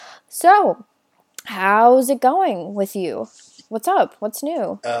So, how's it going with you? What's up? What's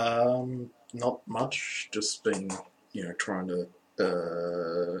new? Not much. Just been, trying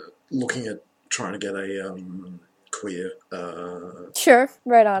to looking at trying to get a queer Sure,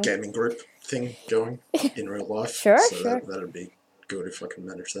 right on. gaming group thing going in real life. Sure, so sure. that'd be good if I can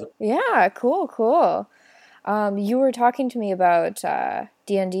manage that. Yeah, cool. You were talking to me about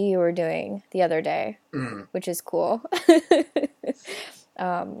D&D you were doing the other day, which is cool.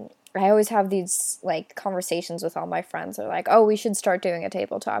 I always have these like conversations with all my friends. They're like, "Oh, we should start doing a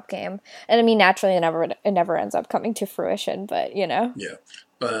tabletop game." And I mean, naturally, it never ends up coming to fruition. But Yeah,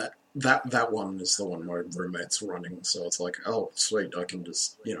 but that one is the one my roommate's running. So it's like, oh, sweet, I can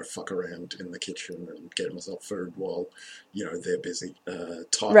just fuck around in the kitchen and get myself food while they're busy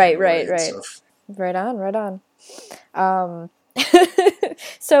typing away and right, stuff. right on.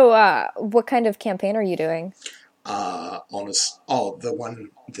 So, what kind of campaign are you doing? The one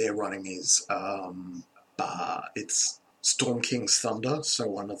they're running is it's Storm King's Thunder, so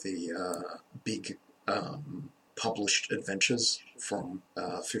one of the big published adventures from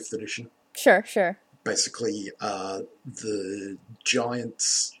 5th edition. Sure. Basically, the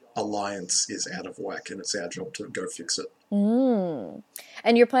Giants Alliance is out of whack, and it's our job to go fix it. And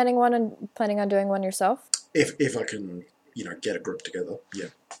you're planning on doing one yourself? If I can, get a group together, yeah.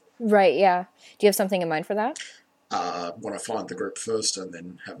 Right, yeah. Do you have something in mind for that? When I find the group first, and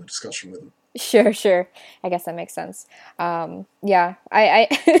then have a discussion with them. Sure. I guess that makes sense. Yeah,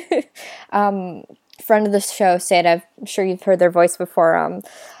 I friend of the show, Sid, I'm sure you've heard their voice before,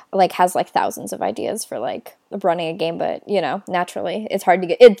 has like thousands of ideas for like running a game, but naturally it's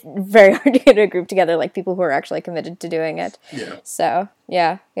very hard to get a group together, like people who are actually committed to doing it. Yeah. So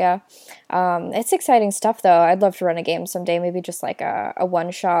yeah. It's exciting stuff though. I'd love to run a game someday, maybe just like a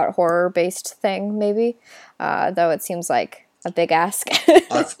one-shot horror-based thing, maybe. Though it seems like a big ask.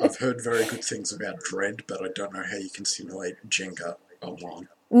 I've heard very good things about Dread, but I don't know how you can simulate Jenga online.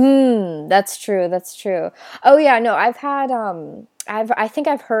 That's true. Oh yeah, no, I think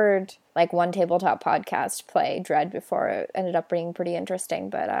I've heard like one tabletop podcast play Dread before. It ended up being pretty interesting,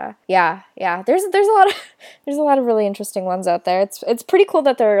 but yeah. There's a lot of really interesting ones out there. It's pretty cool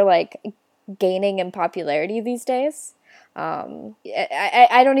that they're like gaining in popularity these days.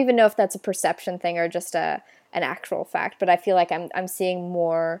 I don't even know if that's a perception thing or just an actual fact, but I feel like I'm seeing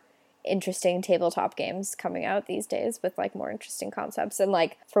more interesting tabletop games coming out these days with like more interesting concepts and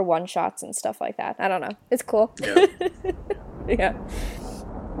like for one shots and stuff like that. I don't know. It's cool. Yeah. Yeah.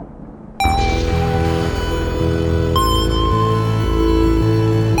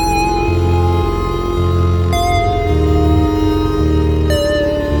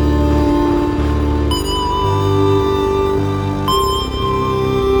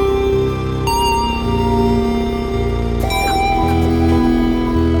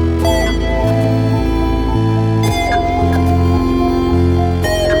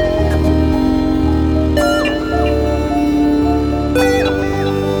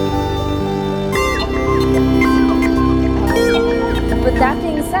 With that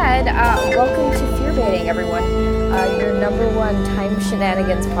being said, welcome to Fear Baiting, everyone. Your number one time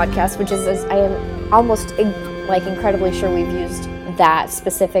shenanigans podcast, which is, I am almost incredibly sure we've used that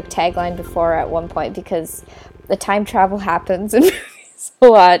specific tagline before at one point because the time travel happens in movies a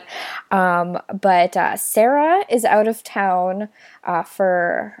lot. But Sarah is out of town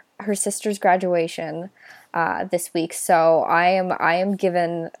for her sister's graduation this week, so I am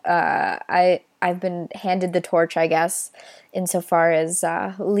given I've been handed the torch, I guess, insofar as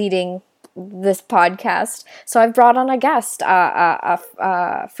leading this podcast. So I've brought on a guest, a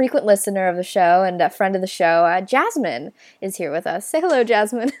frequent listener of the show and a friend of the show. Jasmine is here with us. Say hello,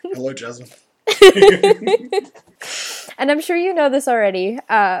 Jasmine. Hello, Jasmine. And I'm sure you know this already,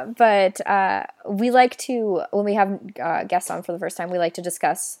 but we like to, when we have guests on for the first time, we like to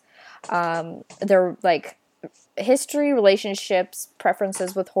discuss their like history, relationships,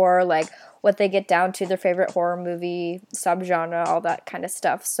 preferences with horror, like what they get down to, their favorite horror movie, subgenre, all that kind of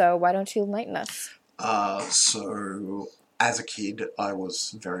stuff. So why don't you enlighten us? So as a kid, I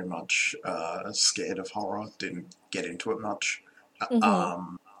was very much scared of horror, didn't get into it much. I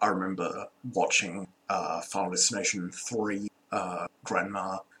remember watching Final Destination 3,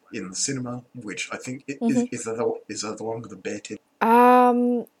 Grandma, in the cinema, which I think, is that the one with the bear tip?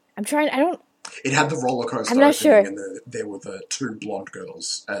 I'm trying, It had the roller coaster I'm not opening, sure. and there were the two blonde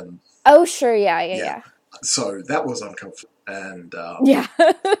girls, and oh, sure, yeah. so that was uncomfortable. And Yeah.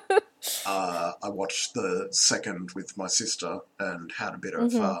 I watched the second with my sister and had a bit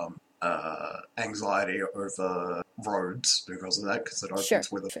of anxiety over roads because of that, because it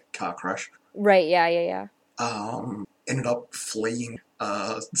opens with a car crash. Right, yeah. ended up fleeing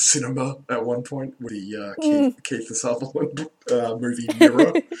cinema at one point with the Keith Sutherland movie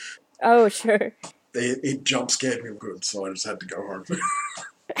Mirror. Oh, sure. It jump scared me good, so I just had to go home.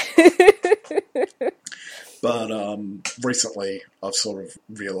 But recently, I've sort of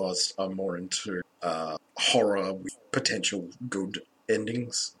realised I'm more into horror with potential good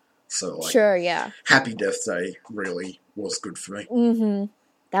endings. So, like, Sure, yeah. Happy Death Day really was good for me. Mm-hmm.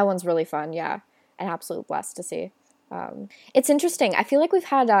 That one's really fun, yeah. An absolute blast to see. It's interesting. I feel like we've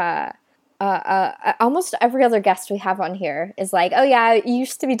had almost every other guest we have on here is like, oh yeah, I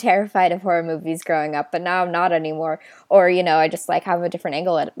used to be terrified of horror movies growing up, but now I'm not anymore. Or, you know, I just like have a different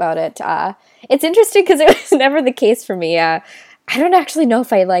angle about it. It's interesting because it was never the case for me. I don't actually know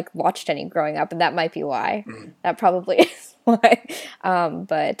if I like watched any growing up, and that might be why. That probably is why.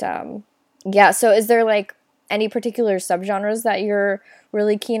 Yeah. So is there like any particular subgenres that you're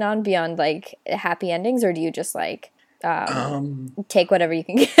really keen on beyond like happy endings, or do you just like take whatever you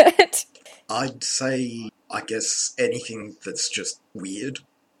can get? I'd say, I guess, anything that's just weird.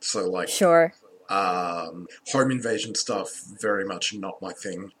 So, like, Sure. home invasion stuff, very much not my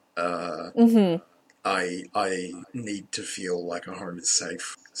thing. I need to feel like a home is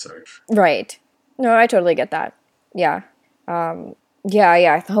safe. So Right. No, I totally get that. Yeah.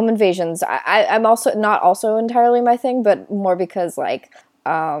 Yeah. Home invasions. I'm also not also entirely my thing, but more because like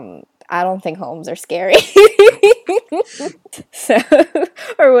I don't think homes are scary. So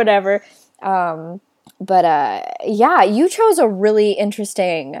or whatever. Yeah, you chose a really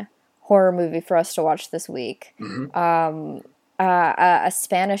interesting horror movie for us to watch this week. A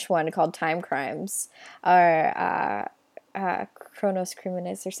Spanish one called Time Crimes, or Cronos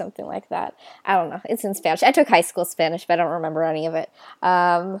Crímenes or something like that. I don't know. It's in Spanish. I took high school Spanish, but I don't remember any of it.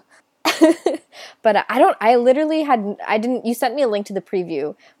 But you sent me a link to the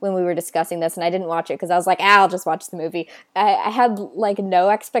preview when we were discussing this, and I didn't watch it because I was like, I'll just watch the movie. I had like no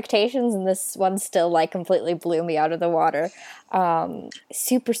expectations, and this one still like completely blew me out of the water.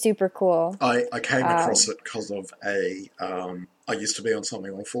 Super, super cool. I came across it because of I used to be on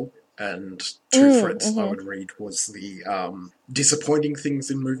Something Awful, and two threads I would read was the disappointing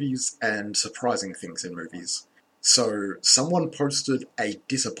things in movies and surprising things in movies. So someone posted a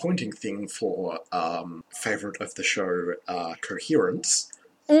disappointing thing for favourite of the show, Coherence,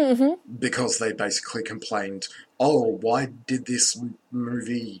 because they basically complained, oh, why did this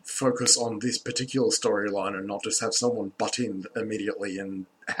movie focus on this particular storyline and not just have someone butt in immediately and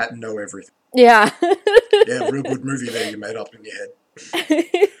know everything? Yeah. Yeah, real good movie there you made up in your head.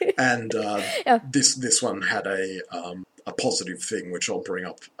 And this one had a positive thing, which I'll bring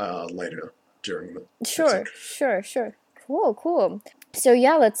up later. During the Sure. Cool. So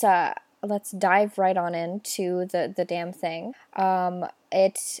yeah, let's dive right on into the damn thing.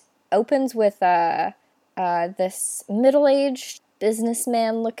 It opens with this middle-aged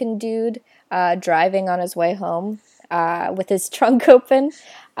businessman-looking dude driving on his way home with his trunk open,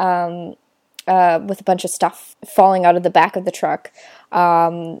 with a bunch of stuff falling out of the back of the truck.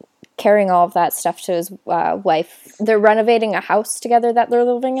 Carrying all of that stuff to his wife. They're renovating a house together that they're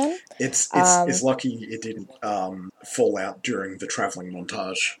living in. It's lucky it didn't fall out during the travelling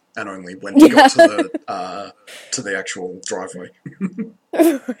montage, and only when he got to the actual driveway.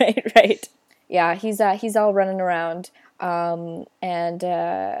 Right. Yeah, he's all running around, and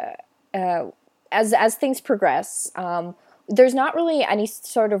as things progress, there's not really any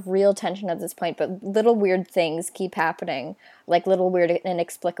sort of real tension at this point, but little weird things keep happening, like little weird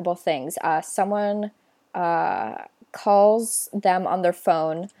inexplicable things. Someone calls them on their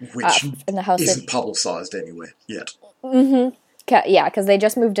phone, which in the house isn't publicized anywhere yet. Yeah, because they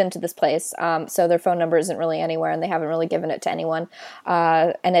just moved into this place, so their phone number isn't really anywhere, and they haven't really given it to anyone.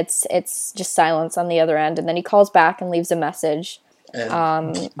 And it's just silence on the other end, and then he calls back and leaves a message.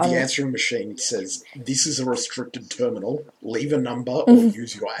 And the answering machine says, "This is a restricted terminal. Leave a number or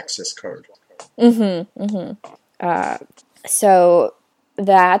use your access code." So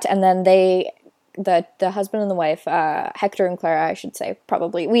that, and then the husband and the wife, Hector and Clara, I should say,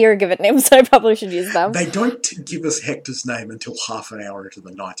 probably. We are given names, so I probably should use them. They don't give us Hector's name until half an hour into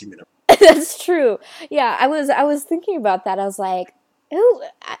the 90-minute. That's true. Yeah, I was thinking about that. I was like, ooh,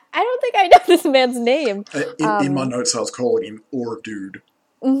 I don't think I know this man's name. In my notes, I was calling him Or Dude.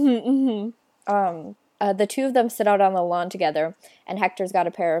 The two of them sit out on the lawn together, and Hector's got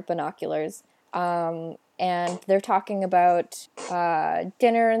a pair of binoculars. And they're talking about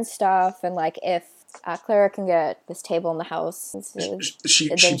dinner and stuff, and like if Clara can get this table in the house. She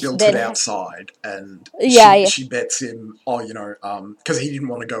built it outside, and she bets him, because he didn't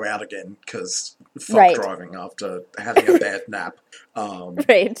want to go out again, because driving after having a bad nap.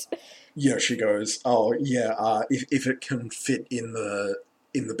 Right. Yeah, she goes, "Oh yeah, if it can fit in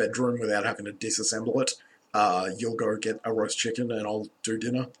the bedroom without having to disassemble it, you'll go get a roast chicken and I'll do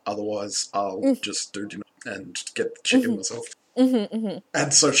dinner. Otherwise, I'll just do dinner and get the chicken myself." Mm-hmm, mm-hmm.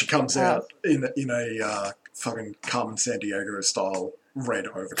 And so she comes out in a fucking Carmen Sandiego style red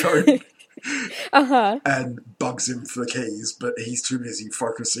overcoat Uh-huh. and bugs him for the keys, but he's too busy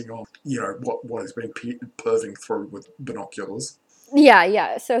focusing on what has been perving through with binoculars. Yeah,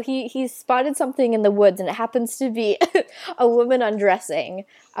 yeah. So he spotted something in the woods, and it happens to be a woman undressing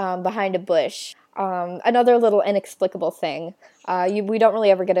behind a bush. Another little inexplicable thing. We don't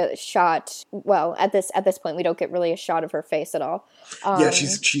really ever get a shot. Well, at this point, we don't get really a shot of her face at all. Yeah,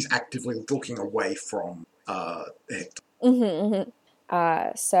 she's actively looking away from Hector.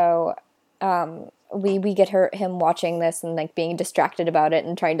 So we get him watching this and like being distracted about it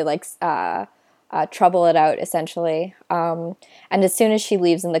and trying to like trouble it out essentially. And as soon as she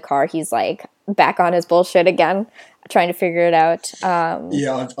leaves in the car, he's like back on his bullshit again, trying to figure it out.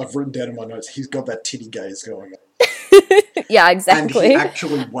 Yeah, I've written down in my notes. He's got that titty gaze going on. Yeah, exactly. And he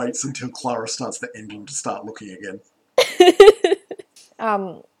actually waits until Clara starts the engine to start looking again.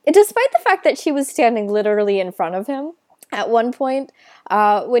 Despite the fact that she was standing literally in front of him at one point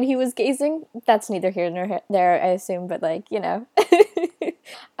when he was gazing, that's neither here nor there, I assume, but like, you know.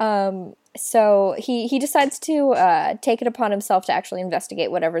 So he decides to take it upon himself to actually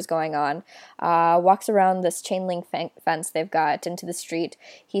investigate whatever's going on. Walks around this chain link fence they've got into the street.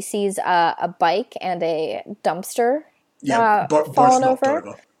 He sees a bike and a dumpster both fallen knocked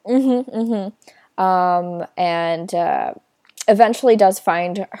over. over. And eventually does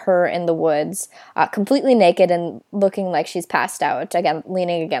find her in the woods, completely naked and looking like she's passed out, again,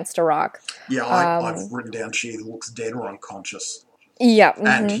 leaning against a rock. Yeah, I've written down she looks dead or unconscious. Yeah.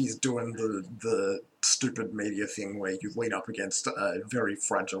 And he's doing the stupid media thing where you lean up against a very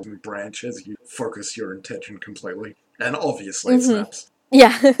fragile branch as you focus your attention completely. And obviously it snaps.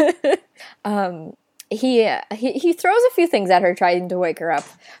 Yeah. He throws a few things at her trying to wake her up,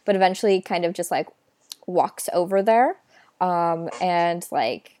 but eventually kind of just like walks over there and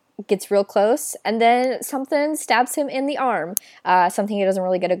like gets real close, and then something stabs him in the arm, something he doesn't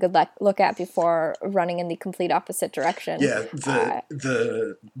really get a good look at before running in the complete opposite direction. Yeah,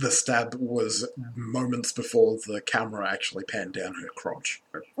 the stab was moments before the camera actually panned down her crotch.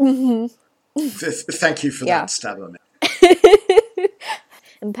 Thank you for that stab, man.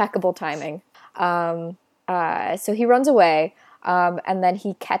 Impeccable timing. So he runs away, and then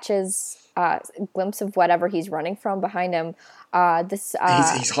he catches a glimpse of whatever he's running from behind him.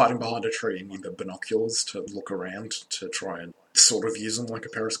 He's hiding behind a tree and using the binoculars to look around to try and sort of use them like a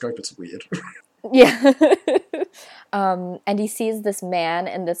periscope. It's weird. Yeah. And he sees this man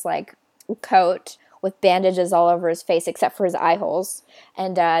in this like coat with bandages all over his face except for his eye holes,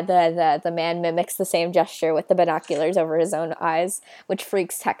 and the man mimics the same gesture with the binoculars over his own eyes, which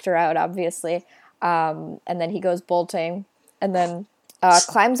freaks Hector out, obviously. And then he goes bolting, and then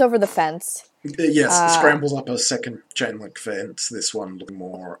climbs over the fence. Yes, scrambles up a second chain link fence. This one looking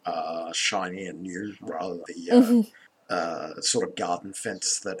more shiny and new, rather than the sort of garden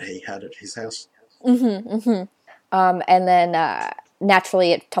fence that he had at his house. And then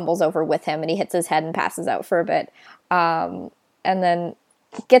naturally it tumbles over with him, and he hits his head and passes out for a bit. And then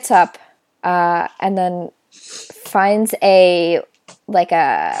gets up, and then finds a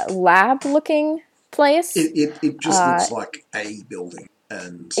lab-looking place. It just looks like a building.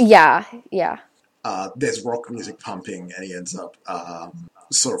 And yeah. There's rock music pumping, and he ends up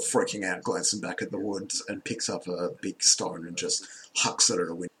sort of freaking out, glancing back at the woods, and picks up a big stone and just hucks it at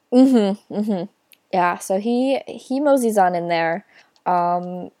a window. Yeah, so he moseys on in there,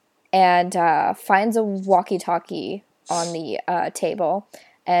 and finds a walkie-talkie on the table,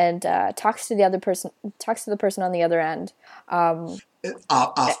 and talks to the person on the other end.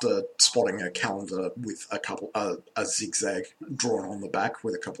 After spotting a calendar with a zigzag drawn on the back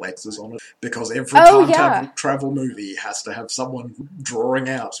with a couple X's on it, because every time travel movie has to have someone drawing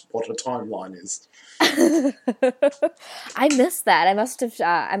out what a timeline is. I missed that. I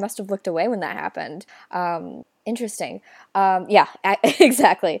must have looked away when that happened. Interesting. Yeah,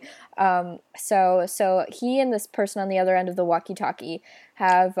 exactly. So he and this person on the other end of the walkie-talkie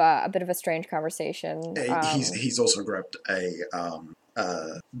have a bit of a strange conversation. He's also grabbed a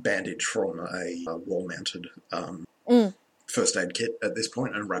bandage from a wall-mounted first aid kit at this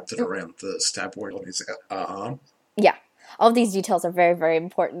point and wrapped it around the stab wound on his arm. Yeah. All of these details are very, very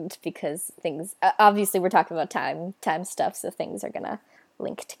important because things, obviously we're talking about time stuff, so things are going to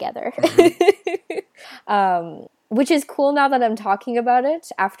link together. Which is cool now that I'm talking about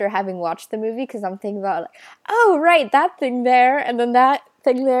it after having watched the movie, because I'm thinking about, oh, right, that thing there, and then that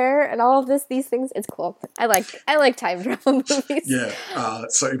thing there and all of these things. It's cool. I like time travel movies. Yeah.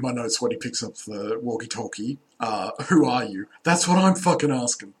 So in my notes, when he picks up the walkie-talkie, who are you? That's what I'm fucking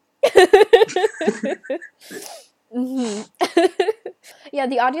asking. Yeah,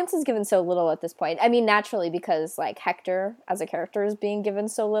 the audience is given so little at this point. I mean, naturally, because like Hector as a character is being given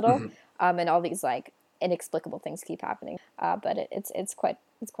so little, and all these like inexplicable things keep happening. But it's quite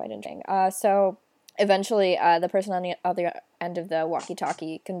interesting. So eventually, the person on the other end of the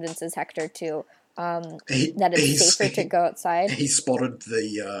walkie-talkie convinces Hector to that it's safer to go outside. He spotted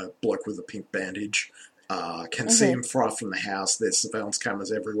the bloke with the pink bandage. Can see him far from the house. There's surveillance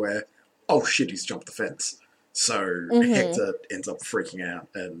cameras everywhere. Oh shit! He's jumped the fence. So Hector ends up freaking out,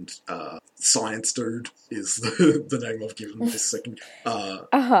 and Science Dude is the name I've given this second.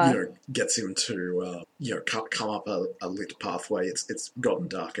 Gets him to come up a lit pathway. It's gotten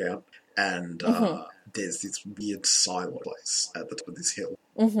dark out, and there's this weird silent place at the top of this hill.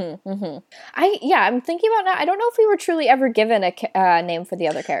 I'm thinking about now. I don't know if we were truly ever given a name for the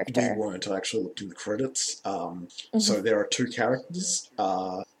other character. We weren't. I actually looked in the credits. So there are two characters.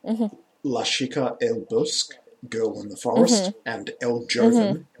 La Chica El Bosque, girl in the forest, and El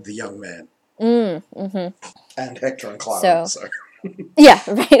Joven, the young man. And Hector and Clara. So. Yeah,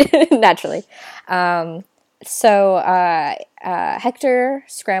 right. Naturally. Hector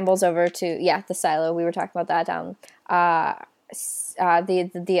scrambles over to the silo. We were talking about that.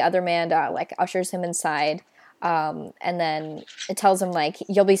 The other man like ushers him inside. And then it tells him, like,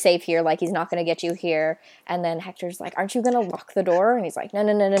 you'll be safe here, like, he's not going to get you here. And then Hector's like, aren't you going to lock the door? And he's like, no,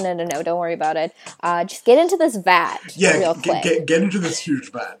 don't worry about it. Just get into this vat real quick. Get into this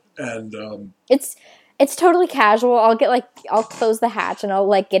huge vat. And it's totally casual. I'll close the hatch and I'll,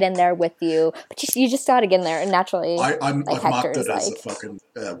 like, get in there with you. But you just gotta get in there, and naturally, I've marked it as a fucking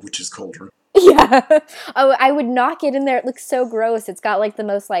witch's cauldron. Yeah. Oh, I would not get in there. It looks so gross. It's got, like, the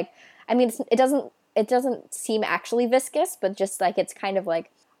most, like, I mean, it doesn't seem actually viscous, but just like it's kind of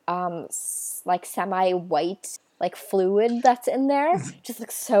like like semi-white like fluid that's in there. Just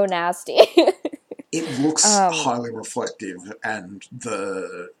looks so nasty. It looks highly reflective, and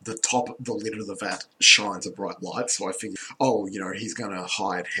the lid of the vat shines a bright light. So I figure, he's going to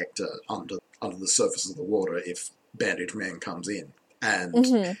hide Hector under the surface of the water if Bandage Man comes in.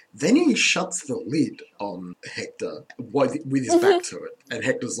 And then he shuts the lid on Hector with his back to it. And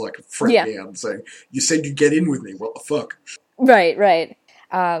Hector's like freaking out and saying, you said you'd get in with me, what the fuck? Right.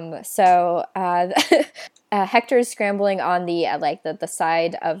 So Hector is scrambling on the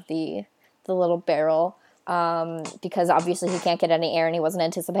side of the little barrel because obviously he can't get any air and he wasn't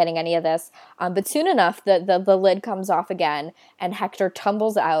anticipating any of this. But soon enough, the lid comes off again and Hector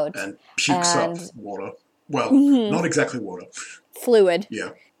tumbles out. And pukes up water. Well, not exactly water. Fluid.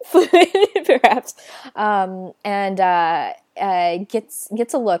 Yeah. Perhaps. And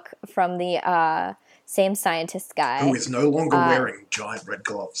gets a look from the same scientist guy. Who is no longer wearing giant red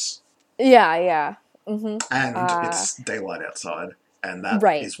gloves. Yeah. And it's daylight outside. And that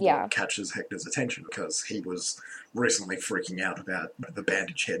is what catches Hector's attention, because he was recently freaking out about the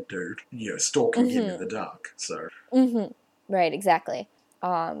bandage head dude, stalking him in the dark. So. Right, exactly.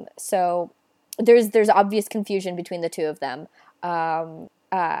 So there's obvious confusion between the two of them.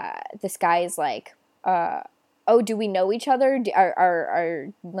 This guy is like, do we know each other? Are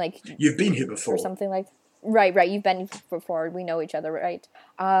like, you've been here before, or something like that. Right. You've been here before. We know each other, right?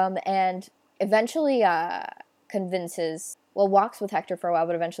 And eventually, walks with Hector for a while,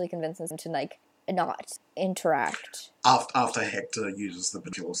 but eventually convinces him to like not interact. After Hector uses the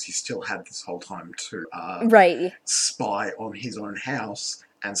binoculars, he still had this whole time to spy on his own house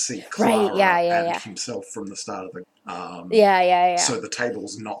and see Clara and himself from the start of the So the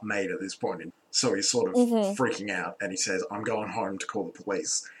table's not made at this point. So he's sort of freaking out, and he says, I'm going home to call the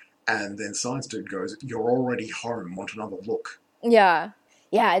police. And then Science Dude goes, you're already home, want another look? Yeah,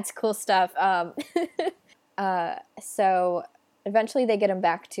 it's cool stuff. So eventually they get him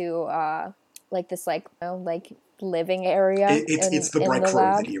back to this living area. It's the break room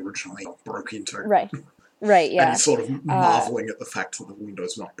that he originally broke into. Right, yeah. And he's sort of marveling at the fact that the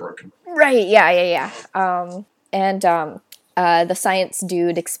window's not broken. Right, yeah. And the Science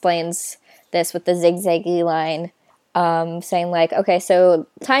Dude explains this with the zigzaggy line, saying like, okay, so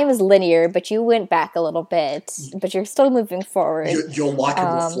time is linear, but you went back a little bit, but you're still moving forward. You're like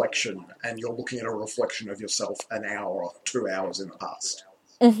a reflection, and you're looking at a reflection of yourself an hour or 2 hours in the past.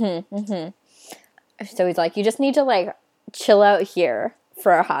 So he's like, you just need to like chill out here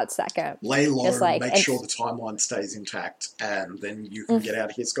for a hot second. Lay low, make sure the timeline stays intact, and then you can get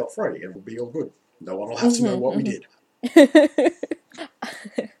out of here scot-free, and it'll be all good. No one will have to know what we did.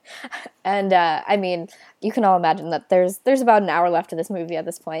 And I mean, you can all imagine that there's about an hour left of this movie at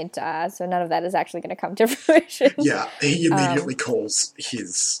this point, so none of that is actually going to come to fruition. Yeah, he immediately calls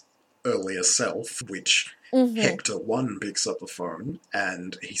his earlier self, which Hector 1 picks up the phone,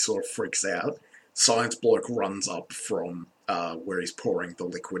 and he sort of freaks out. Science bloke runs up from where he's pouring the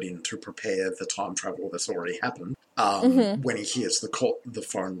liquid in to prepare the time travel that's already happened. When he hears the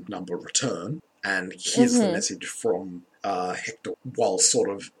phone number return, and hears the message from Hector, while sort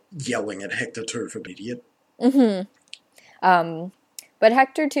of yelling at Hector 2 for an idiot. But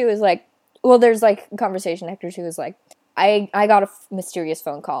Hector 2 is like, well, there's like conversation. Hector 2 is like, I got a mysterious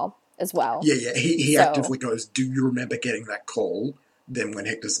phone call as well. Yeah. He actively goes, do you remember getting that call? Then when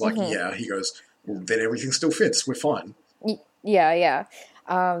Hector's like, yeah, he goes, well, then everything still fits. We're fine. Yeah.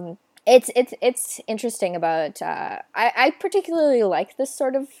 It's interesting about, I particularly like this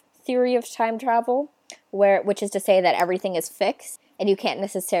sort of theory of time travel, which is to say that everything is fixed and you can't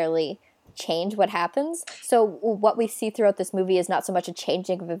necessarily change what happens. So what we see throughout this movie is not so much a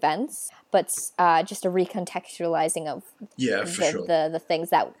changing of events, but just a recontextualizing of the things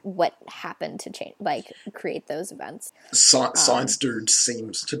that what happened to change, like create those events. Science dude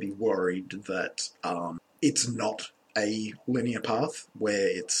seems to be worried that it's not a linear path, where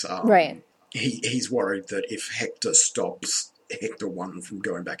it's right. He's worried that if Hector stops Hector 1 from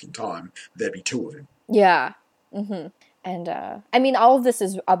going back in time, there'd be 2 of him. Yeah. And, I mean, all of this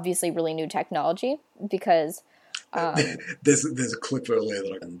is obviously really new technology, because... there's a clip earlier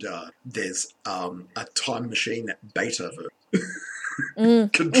that there's a time machine beta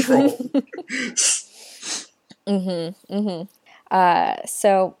control.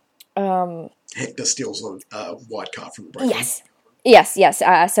 So... Hector steals a white car from the break.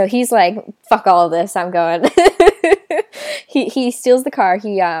 Yes. So he's like, fuck all of this, I'm going. He steals the car,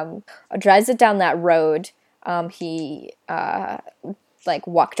 he drives it down that road he like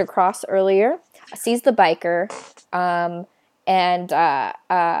walked across earlier, sees the biker, and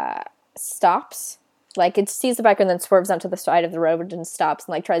stops. Like, it sees the biker and then swerves onto the side of the road and stops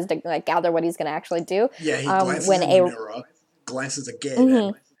and like tries to like gather what he's going to actually do. Yeah, he glances in the mirror, glances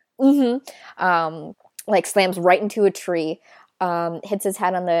again, like slams right into a tree, hits his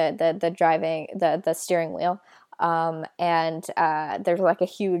head on the steering wheel, and there's like a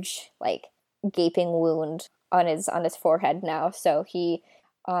huge like gaping wound on his forehead now. So he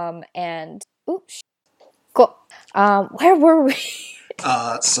cool. Where were we?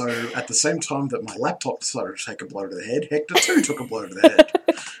 So at the same time that my laptop decided to take a blow to the head, Hector 2 took a blow to the head.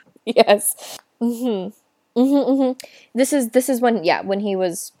 Yes. This is when he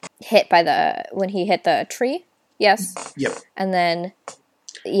was hit when he hit the tree. Yes. Yep. And then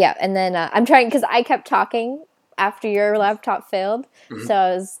I'm trying, because I kept talking after your laptop failed,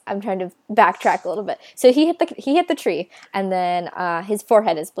 so I'm trying to backtrack a little bit. So he hit the tree, and then his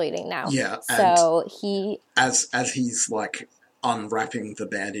forehead is bleeding now. Yeah. So he as he's like unwrapping the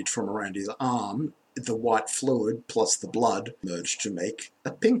bandage from around his arm, the white fluid plus the blood merged to make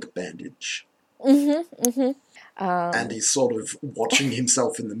a pink bandage. And he's sort of watching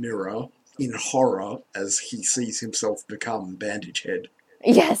himself in the mirror in horror as he sees himself become Bandage Head.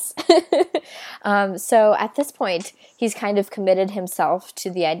 Yes. So at this point, he's kind of committed himself to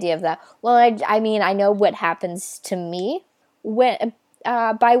the idea of that, well, I mean, I know what happens to me when,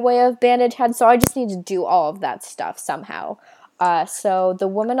 by way of Bandage Head, so I just need to do all of that stuff somehow. So the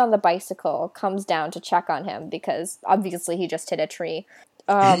woman on the bicycle comes down to check on him, because obviously he just hit a tree.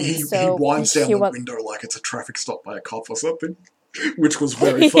 He winds down the window like it's a traffic stop by a cop or something, which was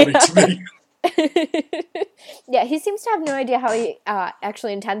very funny to me. Yeah, he seems to have no idea how he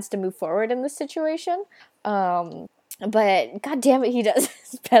actually intends to move forward in this situation. But god damn it, he does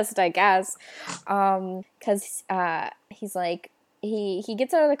his best, I guess. Because he's like, he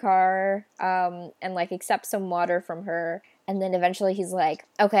gets out of the car and like accepts some water from her. And then eventually he's like,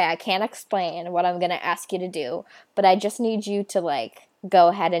 okay, I can't explain what I'm going to ask you to do, but I just need you to like go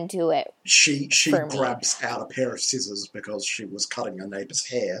ahead and do it. She grabs out a pair of scissors because she was cutting her neighbour's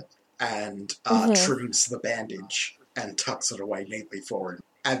hair, and trims the bandage and tucks it away neatly for him,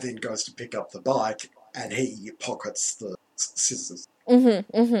 and then goes to pick up the bike, and he pockets the scissors.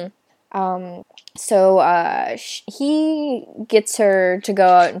 So he gets her to go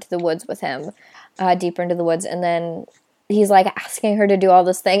out into the woods with him, deeper into the woods, and then he's like asking her to do all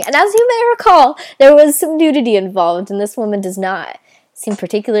this thing. And as you may recall, there was some nudity involved, and this woman does not seem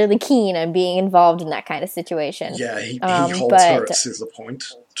particularly keen on being involved in that kind of situation. Yeah, he holds her at scissor point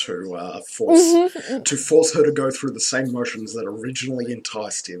to force her to go through the same motions that originally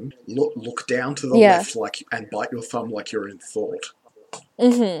enticed him. Look down to the left and bite your thumb like you're in thought.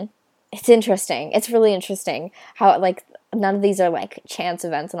 it's interesting. It's really interesting how, like, none of these are, like, chance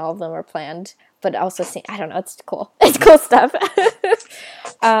events and all of them are planned. But also, I don't know, it's cool. It's cool stuff.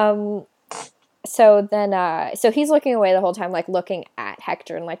 So then, so he's looking away the whole time, like, looking at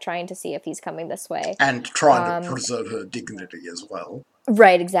Hector and, like, trying to see if he's coming this way. And trying to preserve her dignity as well.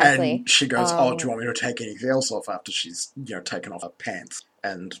 Right, exactly. And she goes, oh, do you want me to take anything else off after she's, taken off her pants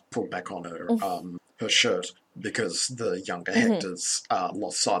and pulled back on her her shirt because the younger Hector's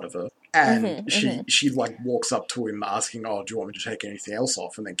lost sight of her. And she like walks up to him asking, oh, do you want me to take anything else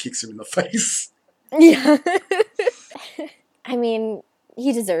off? And then kicks him in the face. Yeah. I mean,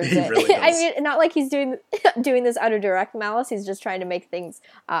 he deserves it. Really does. I mean, not like he's doing this out of direct malice. He's just trying to make things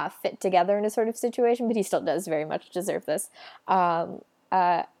fit together in a sort of situation, but he still does very much deserve this.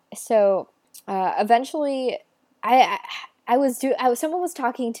 So eventually, someone was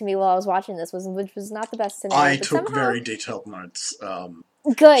talking to me while I was watching this, which was not the best scenario. I took very detailed notes.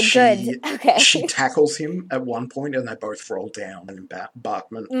 Good. Okay. She tackles him at one point, and they both roll down an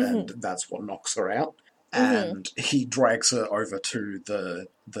embankment, and that's what knocks her out. And he drags her over to the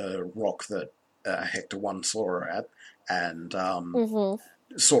rock that Hector 1 saw her at, and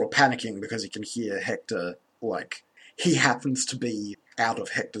sort of panicking because he can hear Hector, like, he happens to be out of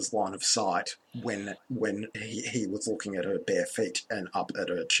Hector's line of sight when he was looking at her bare feet and up at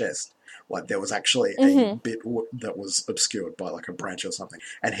her chest. Like, there was actually a bit that was obscured by, like, a branch or something.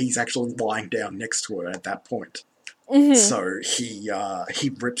 And he's actually lying down next to her at that point. So he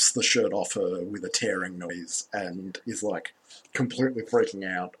rips the shirt off her with a tearing noise and is, like, completely freaking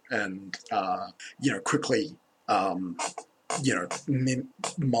out and, quickly,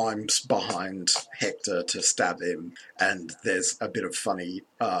 mimes behind Hector to stab him. And there's a bit of funny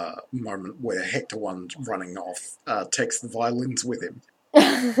moment where Hector 1 running off takes the violins with him.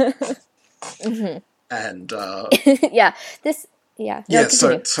 And so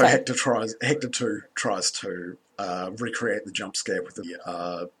Hector 2 tries to recreate the jump scare with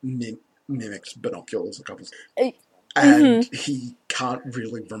the mimicked binoculars a couple and he can't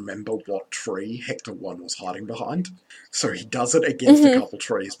really remember what tree Hector 1 was hiding behind, so he does it against a couple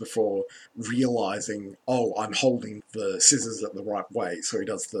trees before realizing, oh, I'm holding the scissors at the right way, so he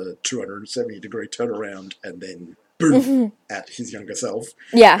does the 270-degree turnaround and then boom at his younger self.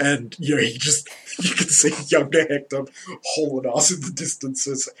 Yeah. And, you can see younger Hector hauling ass in the distance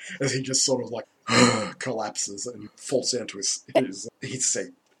as he just sort of, like, collapses and falls down to his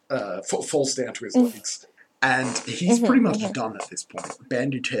seat, falls down to his legs. And he's pretty much done at this point.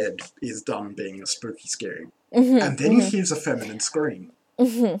 Bandage Head is done being a spooky, scary. And then he hears a feminine scream.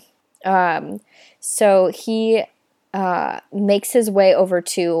 So he makes his way over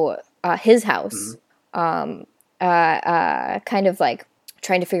to his house. Kind of like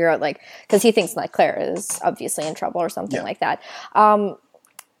trying to figure out, like, because he thinks like Clara is obviously in trouble or something like that.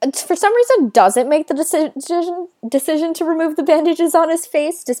 For some reason, doesn't make the decision to remove the bandages on his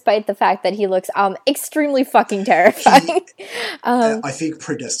face, despite the fact that he looks extremely fucking terrifying. I think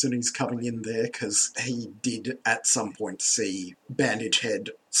Predestiny's coming in there because he did at some point see Bandage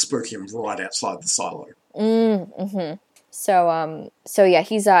Head spook him right outside the silo. So yeah,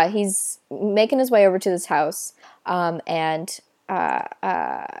 he's making his way over to this house, and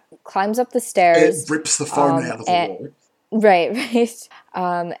climbs up the stairs. It rips the phone out of the wall. Right.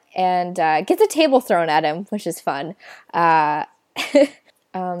 And gets a table thrown at him, which is fun. It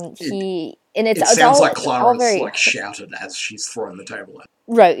sounds like Clara's like shouted as she's thrown the table at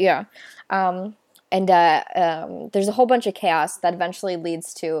him. Right, yeah. And there's a whole bunch of chaos that eventually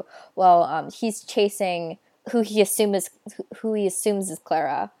leads to, he's chasing who he assumes is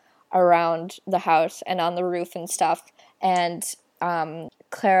Clara around the house and on the roof and stuff. And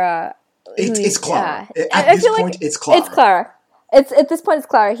Clara... It's Clara. At this point, it's Clara. It's Clara. At this point, it's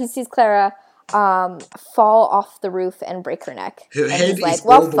Clara. He sees Clara fall off the roof and break her neck. Her head is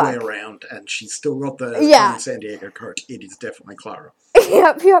all the way around, and she's still got the San Diego coat. It is definitely Clara.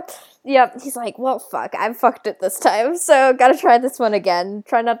 Yep. He's like, well, fuck. I fucked it this time, so gotta try this one again.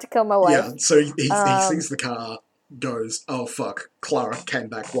 Try not to kill my wife. Yeah, so he sees the car, goes, oh, fuck, Clara came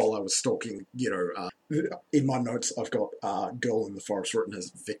back while I was stalking, in my notes, I've got Girl in the Forest written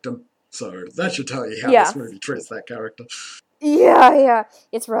as victim. So that should tell you how this movie treats that character. Yeah.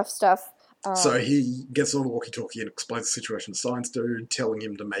 It's rough stuff. So he gets on the walkie-talkie and explains the situation to Science Dude, telling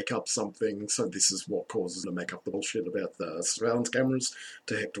him to make up something. So this is what causes him to make up the bullshit about the surveillance cameras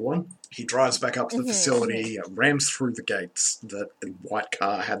to Hector 1. He drives back up to the facility, rams through the gates that the white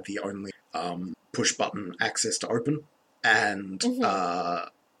car had the only push-button access to open. And, the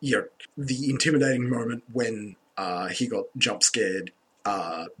intimidating moment when he got jump-scared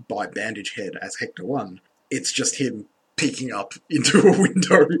by Bandage Head as Hector 1, it's just him peeking up into a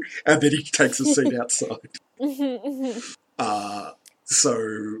window, and then he takes a seat outside.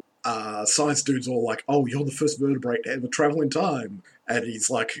 So Science Dude's all like, "Oh, you're the first vertebrate to ever travel in time," and he's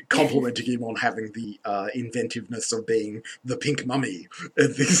like complimenting him on having the inventiveness of being the pink mummy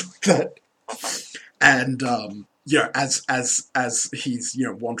and things like that. And as he's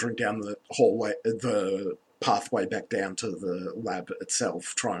wandering down the hallway, the pathway back down to the lab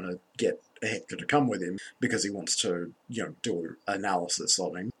itself, trying to get Hector to come with him because he wants to do analysis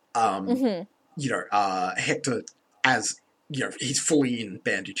on him. Hector, as he's fully in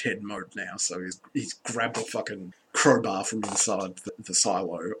bandage head mode now, so he's grabbed a fucking crowbar from inside the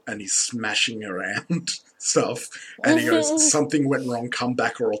silo and he's smashing around stuff, and he goes, "Something went wrong, come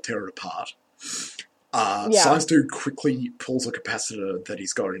back or I'll tear it apart." Science Dude quickly pulls a capacitor that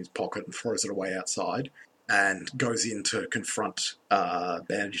he's got in his pocket and throws it away outside, and goes in to confront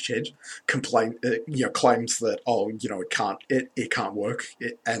Bandage Head, claims that it can't work,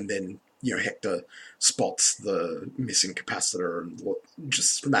 and then Hector spots the missing capacitor and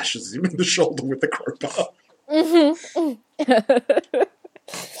just smashes him in the shoulder with the crowbar.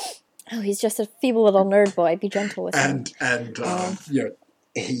 Oh, he's just a feeble little nerd boy. Be gentle with him.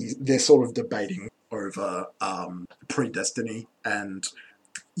 They're sort of debating over predestiny, and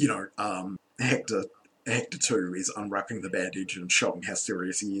Hector too is unwrapping the bandage and showing how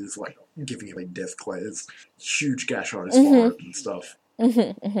serious he is, like giving him death glares, huge gash on his forehead and stuff.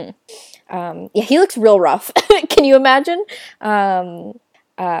 He looks real rough. Can you imagine? And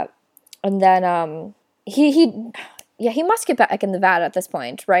then he must get back in the vat at this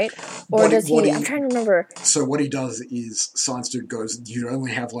point, right? Or does he? I'm trying to remember. So what he does is Science Dude goes, "You only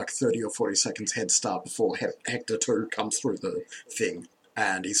have like 30 or 40 seconds head start before Hector 2 comes through the thing,"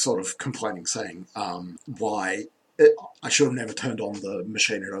 and he's sort of complaining, saying, "Why? I should have never turned on the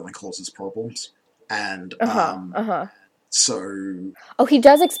machine. It only causes problems." And so... Oh, he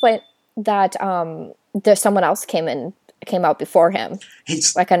does explain that there's someone else came out before him.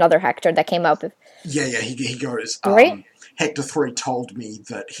 He's like another Hector that came out. He goes, right? Hector 3 told me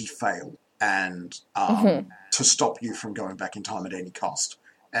that he failed and to stop you from going back in time at any cost.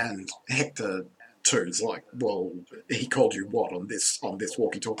 And Hector 2 is like, "Well, he called you what on this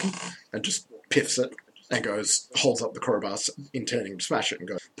walkie-talkie?" And just piffs it and goes, holds up the crowbar intending to smash it and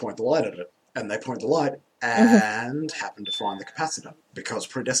goes, "Point the light at it." And they point the light and happen to find the capacitor because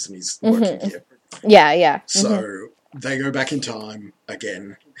predestiny's working here. Yeah. So they go back in time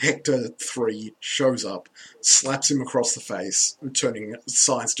again. Hector 3 shows up, slaps him across the face, turning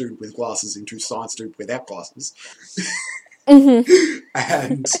Science Dude with glasses into Science Dude without glasses.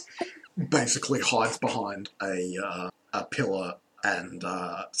 And basically hides behind a pillar and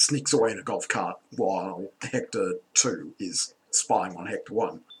sneaks away in a golf cart while Hector 2 is spying on Hector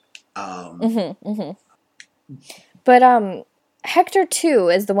 1. But Hector 2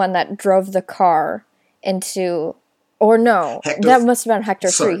 is the one that drove the car into... Or no, that must have been Hector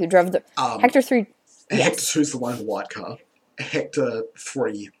 3 who drove the... Hector 3... Hector 2 is the one in the white car. Hector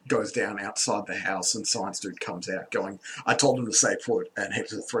 3 goes down outside the house and Science Dude comes out going, "I told him to stay put," and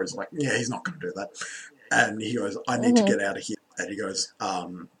Hector 3 is like, "Yeah, he's not going to do that." And he goes, "I need to get out of here." And he goes,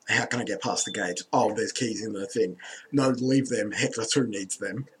 "How can I get past the gate?" "Oh, there's keys in the thing." "No, leave them. Hector 2 needs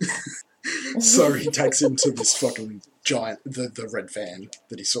them." So he takes him to this fucking giant, the red van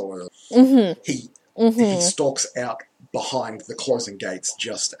that he saw. He stalks out behind the closing gates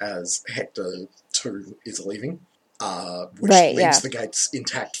just as Hector 2 is leaving, which leaves the gates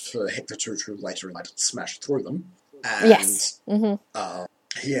intact for Hector 2 to later smash through them. And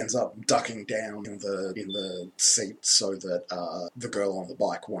he ends up ducking down in the seat so that the girl on the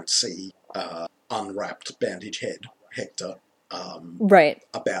bike won't see unwrapped bandage head Hector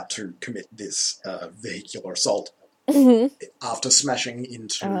about to commit this vehicular assault. After smashing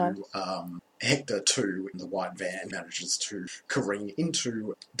into Hector 2 in the white van, manages to careen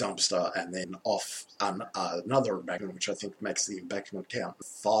into dumpster and then off another embankment, which I think makes the embankment count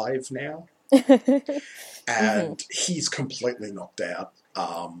 5 now. And he's completely knocked out.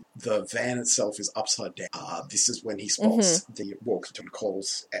 The van itself is upside down. This is when he spots the walkie-talkie,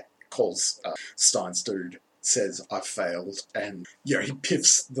 calls Science Dude, says, "I failed," and he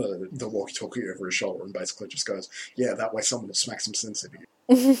piffs the walkie-talkie over his shoulder and basically just goes, "Yeah, that way someone will smack some sense into you."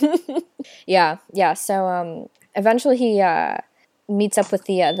 Yeah. So eventually he meets up with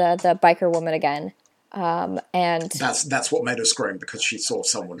the biker woman again, and that's what made her scream, because she saw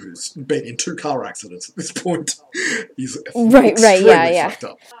someone who's been in 2 car accidents at this point. He's fucked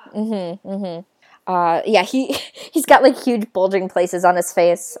up. He's got like huge bulging places on his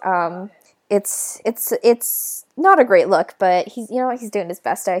face. It's not a great look, but he's doing his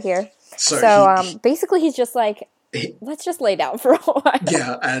best out here. So basically he's just like, let's just lay down for a while.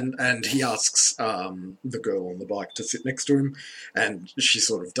 Yeah, and he asks the girl on the bike to sit next to him, and she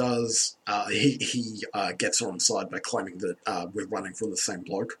sort of does. He gets her on side by claiming that we're running from the same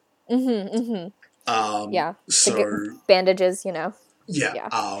bloke. Yeah. So bandages, you know.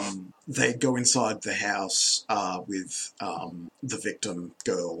 yeah. They go inside the house with the victim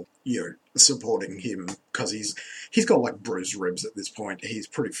girl, supporting him because he's got like bruised ribs at this point. He's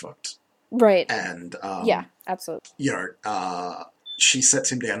pretty fucked. Right. And yeah, absolutely. She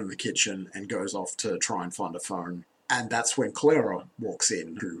sets him down in the kitchen and goes off to try and find a phone. And that's when Clara walks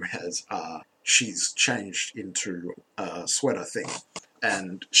in, who has she's changed into a sweater thing,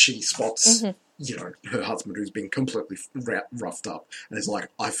 and she spots her husband, who's been completely roughed up, and is like,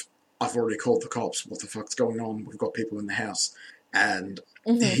 I've already called the cops. What the fuck's going on? We've got people in the house. And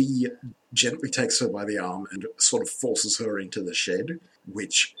he gently takes her by the arm and sort of forces her into the shed,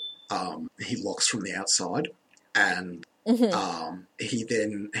 which he locks from the outside. And he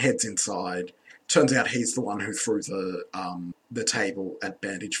then heads inside. Turns out he's the one who threw the table at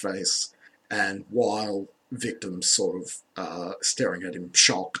Bandage Face. And while victim's sort of staring at him,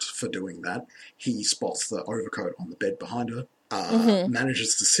 shocked for doing that, he spots the overcoat on the bed behind her,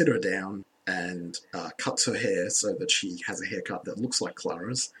 manages to sit her down, and cuts her hair so that she has a haircut that looks like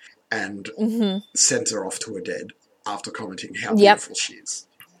Clara's, and sends her off to her dead after commenting how beautiful she is.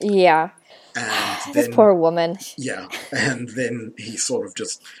 Yeah. And this poor woman. Yeah, and then he sort of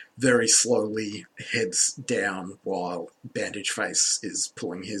just very slowly heads down while Bandage Face is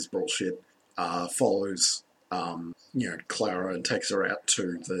pulling his bullshit, follows Clara and takes her out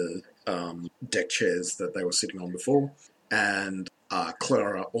to the deck chairs that they were sitting on before, and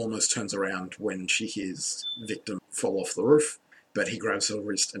Clara almost turns around when she hears victim fall off the roof, but he grabs her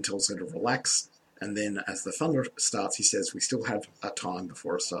wrist and tells her to relax. And then as the thunder starts, he says, we still have a time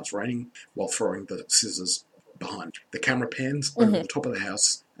before it starts raining, while throwing the scissors behind. The camera pans over the top of the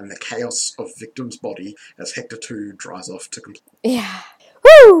house and the chaos of victim's body as Hector 2 dries off to complete. Yeah.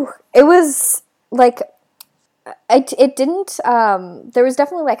 Woo! It was like... It didn't, there was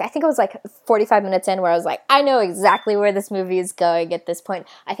definitely like, I think it was like 45 minutes in where I was like, I know exactly where this movie is going at this point.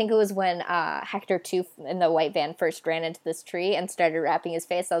 I think it was when Hector 2 in the white van first ran into this tree and started wrapping his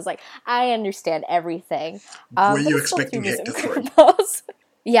face. I was like, I understand everything. Were you expecting Hector 3?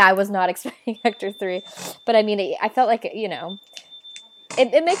 Yeah, I was not expecting Hector 3. But I mean, I felt like,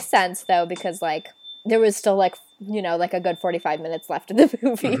 it makes sense though, because like, there was still like, like a good 45 minutes left of the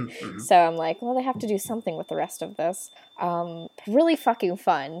movie. So I'm like, well, they have to do something with the rest of this. Really fucking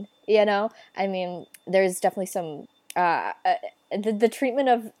fun, I mean, there's definitely some, the treatment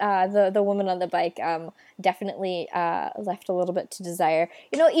of the woman on the bike definitely left a little bit to desire.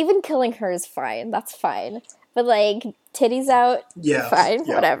 Even killing her is fine. That's fine. But like, titties out, fine,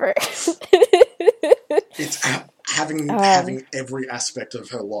 whatever. It's having every aspect of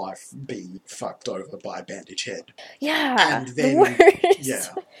her life be fucked over by a bandage head. Yeah, and then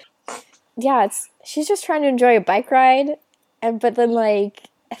she's just trying to enjoy a bike ride, but then like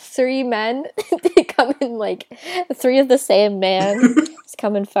 3 men they come in, like 3 of the same man just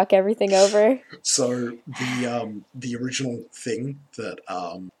come and fuck everything over. So the original thing that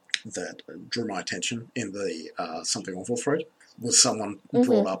drew my attention in the Something Awful thread was someone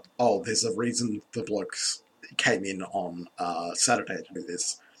brought up, there's a reason the blokes came in on Saturday to do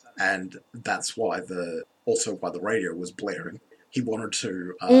this, and that's why the radio was blaring. He wanted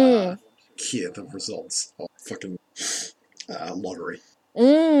to hear the results of fucking lottery.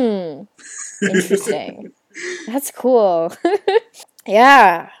 Interesting. That's cool.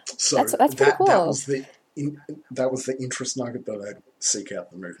 Yeah. So that's pretty cool. That was the interest nugget that I'd seek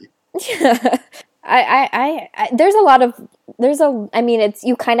out the movie. Yeah. I it's,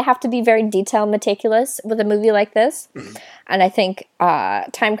 you kind of have to be very detail meticulous with a movie like this. And I think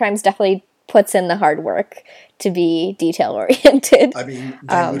Time Crimes definitely puts in the hard work to be detail oriented. I mean,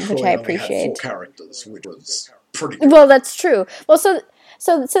 which I appreciate. Had 4 characters, which was pretty good. Well, that's true. Well, so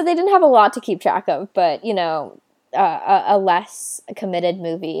they didn't have a lot to keep track of, but a less committed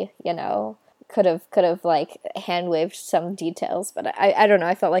movie, could have like hand waved some details, but I don't know.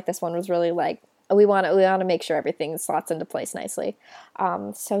 I felt like this one was really like, we want to make sure everything slots into place nicely.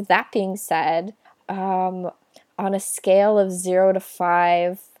 So that being said, on a scale of 0 to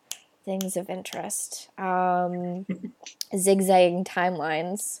 5 things of interest, zigzagging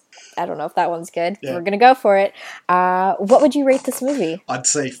timelines. I don't know if that one's good. Yeah. We're gonna go for it. What would you rate this movie? I'd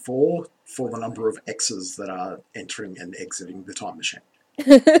say 4 for the number of X's that are entering and exiting the time machine.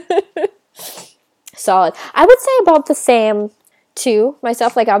 Solid. I would say about the same to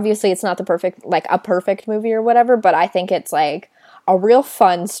myself. Like, obviously it's not a perfect movie or whatever, but I think it's like a real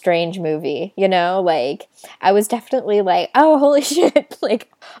fun, strange movie, you know? Like, I was definitely like, oh, holy shit,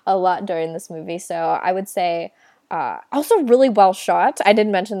 like, a lot during this movie. So I would say, also really well shot. I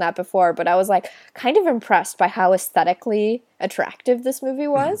didn't mention that before, but I was, like, kind of impressed by how aesthetically attractive this movie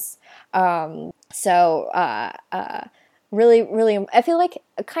was. Really, really, I feel like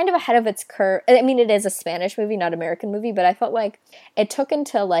kind of ahead of its curve. I mean, it is a Spanish movie, not American movie, but I felt like it took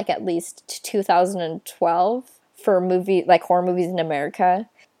until like at least 2012 for horror movies in America.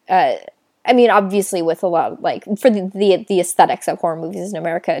 I mean, obviously with a lot like for the aesthetics of horror movies in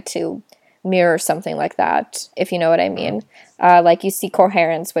America to mirror something like that, if you know what I mean. Like you see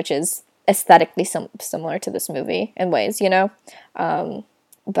Coherence, which is aesthetically similar to this movie in ways, you know.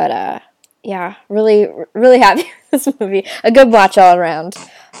 Yeah, really, really happy with this movie. A good watch all around.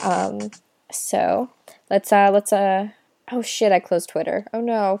 So let's oh shit, I closed Twitter. Oh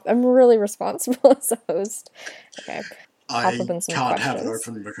no, I'm really responsible as a host. Okay. I can't have it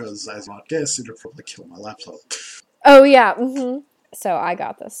open because, as I guess, it'll probably kill my laptop. Oh yeah, So I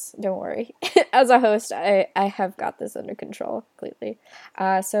got this. Don't worry. As a host, I have got this under control completely.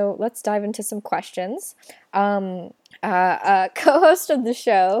 So let's dive into some questions. Co-host of the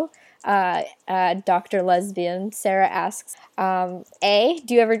show, Dr. Lesbian, Sarah asks, A,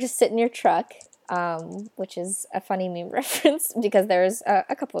 do you ever just sit in your truck? Which is a funny meme reference because there's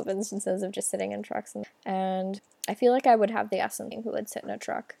a couple of instances of just sitting in trucks. And I feel like I would have the essence who would sit in a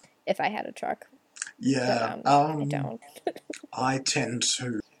truck if I had a truck. Yeah, but, I don't. I tend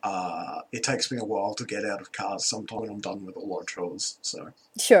to, it takes me a while to get out of cars sometimes when I'm done with a lot of chores, so.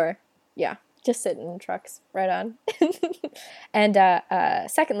 Sure, yeah. Just sit in trucks, right on. And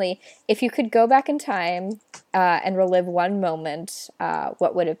secondly, if you could go back in time and relive one moment,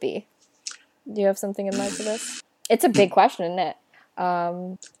 what would it be? Do you have something in mind for this? It's a big question, isn't it?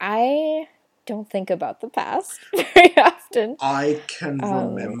 I don't think about the past very often. I can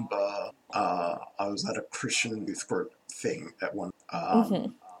remember I was at a Christian youth group thing at one.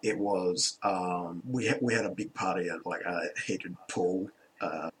 It was we had a big party at like a heated pool.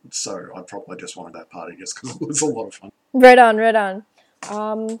 So I probably just wanted that party just because it was a lot of fun. Right on.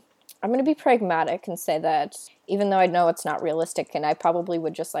 I'm going to be pragmatic and say that even though I know it's not realistic and I probably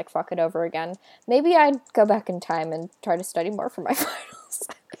would just like fuck it over again, maybe I'd go back in time and try to study more for my finals.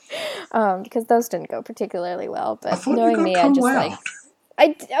 Because those didn't go particularly well. But knowing me, I just like...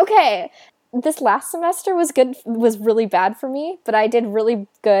 Okay, this last semester was really bad for me, but I did really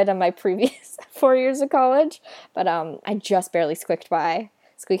good on my previous 4 years of college. But I just barely squeaked by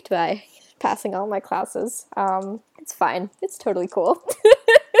passing all my classes. It's fine. It's totally cool.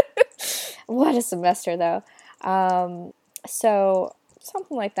 What a semester, though. So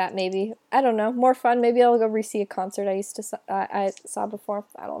something like that, maybe. I don't know. More fun. Maybe I'll go re-see a concert I saw before.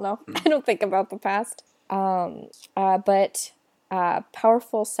 I don't know. I don't think about the past. But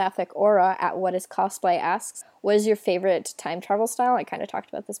Powerful Sapphic Aura at What Is Cosplay asks, what is your favorite time travel style? I kind of talked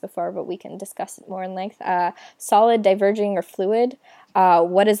about this before, but we can discuss it more in length. Solid, diverging, or fluid?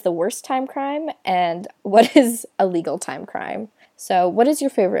 What is the worst time crime? And what is a legal time crime? So what is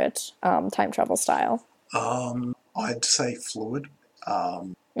your favorite time travel style? I'd say fluid.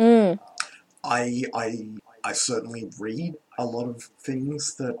 I certainly read a lot of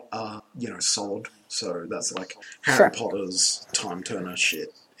things that are, solid. So that's like Harry Potter's time turner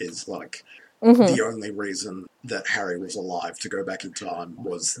shit is like the only reason that Harry was alive to go back in time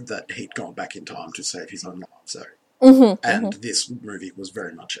was that he'd gone back in time to save his own life. So, this movie was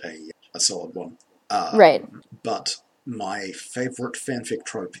very much a solid one. Right. But my favourite fanfic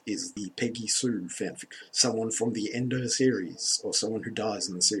trope is the Peggy Sue fanfic. Someone from the end of a series, or someone who dies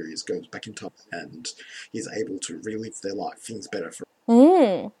in the series, goes back in time and is able to relive their life. Things better for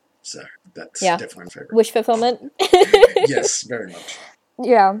So that's definitely my favourite. Wish fulfillment? Yes, very much.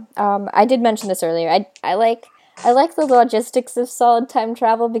 Yeah, I did mention this earlier. I like the logistics of solid time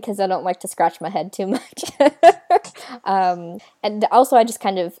travel because I don't like to scratch my head too much. And also I just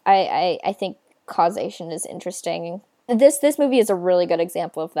kind of, I think causation is interesting. This movie is a really good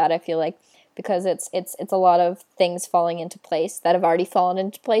example of that, I feel like, because it's a lot of things falling into place that have already fallen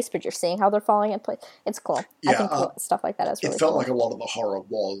into place, but you're seeing how they're falling into place. It's cool. Yeah, I think stuff like that is really cool. It felt like a lot of the horror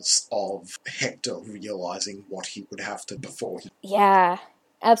was of Hector realizing what he would have to before. Yeah,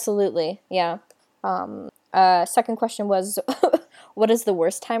 absolutely. Yeah. Second question was, what is the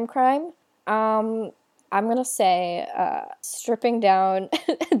worst time crime? I'm going to say stripping down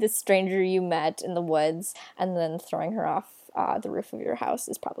the stranger you met in the woods and then throwing her off the roof of your house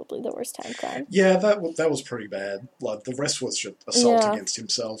is probably the worst time crime. Yeah, that was pretty bad. Like, the rest was just assault against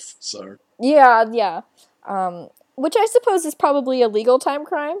himself, so... Yeah. Which I suppose is probably a legal time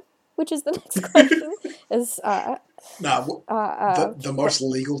crime, which is the next question. No, the most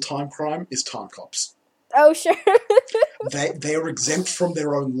legal time crime is time cops. Oh, sure. They are exempt from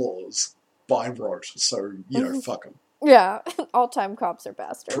their own laws by rote, so, fuck them. Yeah, all time cops are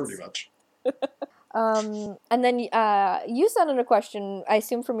bastards. Pretty much. And then you sent in a question, I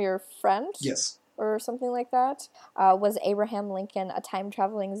assume from your friend? Yes. Or something like that. Was Abraham Lincoln a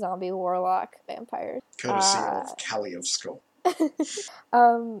time-traveling zombie warlock vampire? Courtesy of Callie of Skull.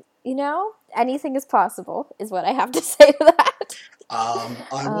 Anything is possible, is what I have to say to that.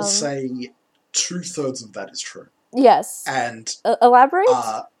 I will say 2/3 of that is true. Yes. And elaborate?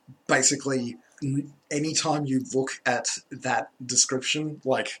 Basically, anytime you look at that description,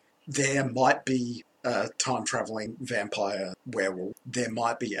 like, there might be a time-traveling vampire werewolf. There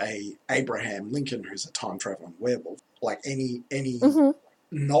might be a Abraham Lincoln who's a time-traveling werewolf. Like, any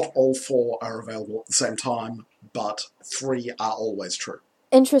not all 4 are available at the same time, but 3 are always true.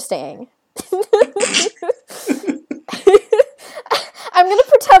 Interesting. I'm gonna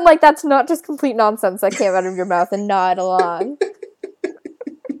pretend like that's not just complete nonsense that came out of your mouth and nod along.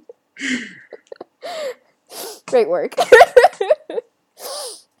 Great work.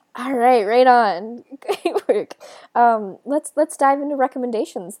 All right on. Great work. Let's dive into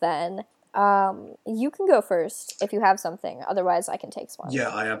recommendations then. You can go first if you have something. Otherwise, I can take one. Yeah,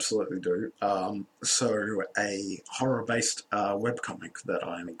 I absolutely do. So a horror-based webcomic that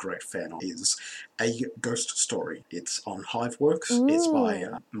I'm a great fan of is A Ghost Story. It's on Hiveworks. It's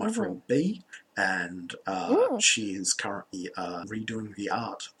by my friend B, and she is currently redoing the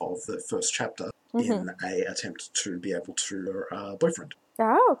art of the first chapter in a attempt to be able to her boyfriend.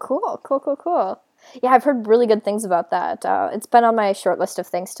 Oh, cool. Yeah, I've heard really good things about that. It's been on my short list of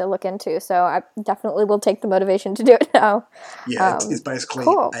things to look into, so I definitely will take the motivation to do it now. Yeah, it's basically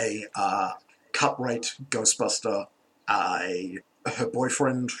a cut-rate Ghostbuster, her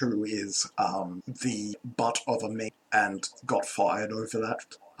boyfriend who is the butt of a meme and got fired over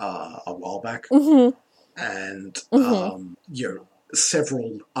that a while back, and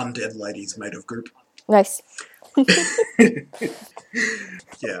several undead ladies made of goop. Nice.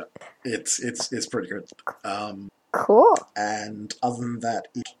 Yeah, it's pretty good. Cool. And other than that,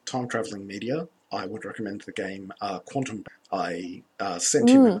 time-traveling media, I would recommend the game Quantum. I sent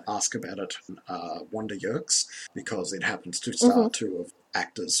you an ask about it, Wonder Yerks, because it happens to star 2 of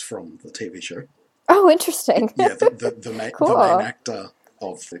actors from the TV show. Oh, interesting. Yeah, the main actor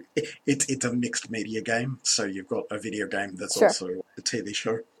of it's a mixed media game, so you've got a video game that's also a TV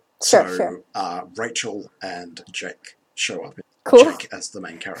show. Sure. Rachel and Jake show up. Cool. Jake as the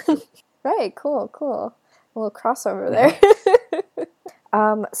main character. Right, cool. A little crossover there.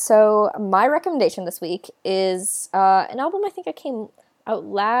 So my recommendation this week is an album I think I came out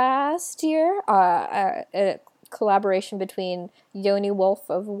last year. A collaboration between Yoni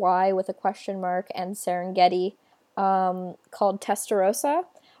Wolf of Y with a question mark and Serengeti called Testarossa.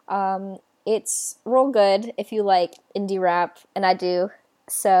 It's real good if you like indie rap, and I do.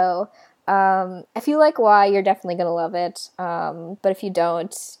 So if you like Y, you're definitely going to love it. But if you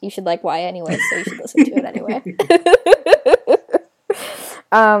don't, you should like Y anyway, so you should listen to it anyway.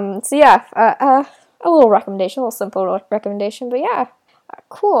 So yeah, a little recommendation, a little simple recommendation, but yeah,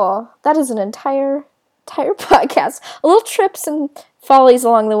 cool. That is an entire podcast. A little trips and follies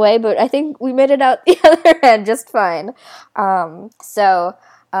along the way, but I think we made it out the other end just fine. So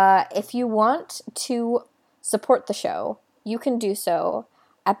if you want to support the show, you can do so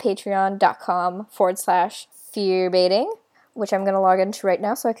at patreon.com/fearbaiting, which I'm going to log into right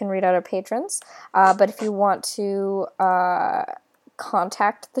now so I can read out our patrons. But if you want to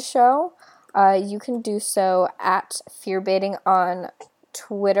contact the show, you can do so at fearbaiting on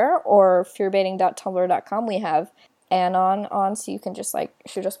Twitter or fearbaiting.tumblr.com. We have Anon on, so you can just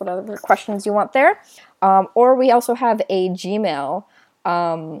shoot us whatever questions you want there. Or we also have a Gmail,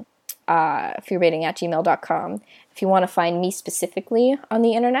 fearbaiting@gmail.com. If you want to find me specifically on the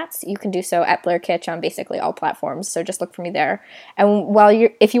internets, you can do so at Blair Kitch on basically all platforms. So just look for me there. And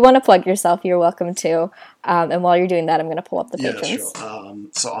if you want to plug yourself, you're welcome to. And while you're doing that, I'm going to pull up the patrons. Yeah, sure.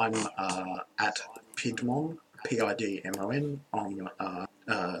 So I'm at Pidmon, Pidmon, on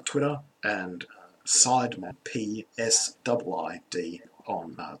Twitter, and Sidemon, PSIID,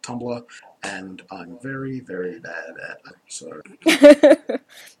 on Tumblr. And I'm very, very bad at it. So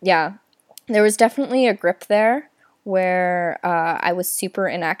yeah, there was definitely a grip there where I was super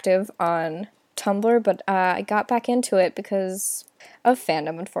inactive on Tumblr, but I got back into it because of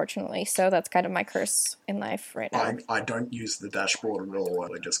fandom, unfortunately. So that's kind of my curse in life right now. I don't use the dashboard at all. I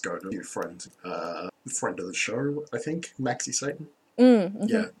just go to a friend of the show, I think, Maxie Satan. Mm-hmm.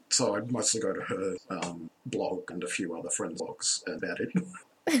 Yeah, so I mostly go to her blog and a few other friends' blogs about it.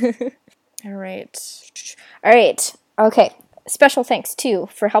 All right. Okay. Special thanks, too,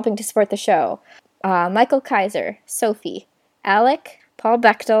 for helping to support the show. Michael Kaiser, Sophie, Alec, Paul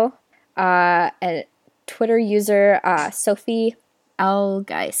Bechtel, and Twitter user Sophie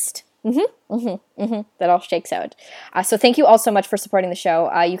Algeist. That all shakes out. So thank you all so much for supporting the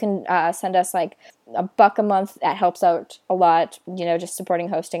show. You can send us like $1 a month. That helps out a lot. Just supporting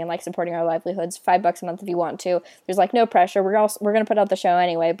hosting and like supporting our livelihoods. $5 a month if you want to. There's like no pressure. We're gonna put out the show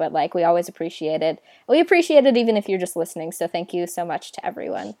anyway, but like we always appreciate it. We appreciate it even if you're just listening. So thank you so much to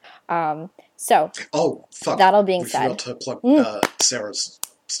everyone. So that all being said, we forgot to plug Sarah's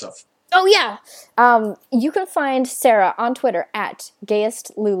stuff. Oh, yeah. You can find Sarah on Twitter at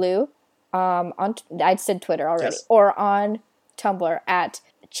GayestLulu. I said Twitter already. Yes. Or on Tumblr at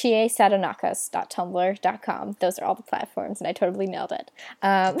chiesadonacas.tumblr.com. Those are all the platforms, and I totally nailed it.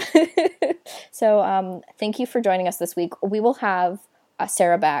 So thank you for joining us this week. We will have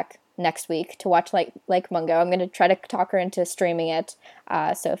Sarah back next week to watch Lake Mungo. I'm going to try to talk her into streaming it.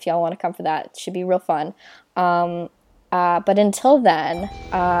 So if y'all want to come for that, it should be real fun. But until then,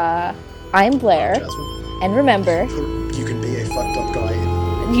 I'm Blair, and remember, you can be a fucked up guy.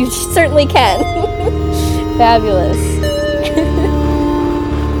 You certainly can. Fabulous.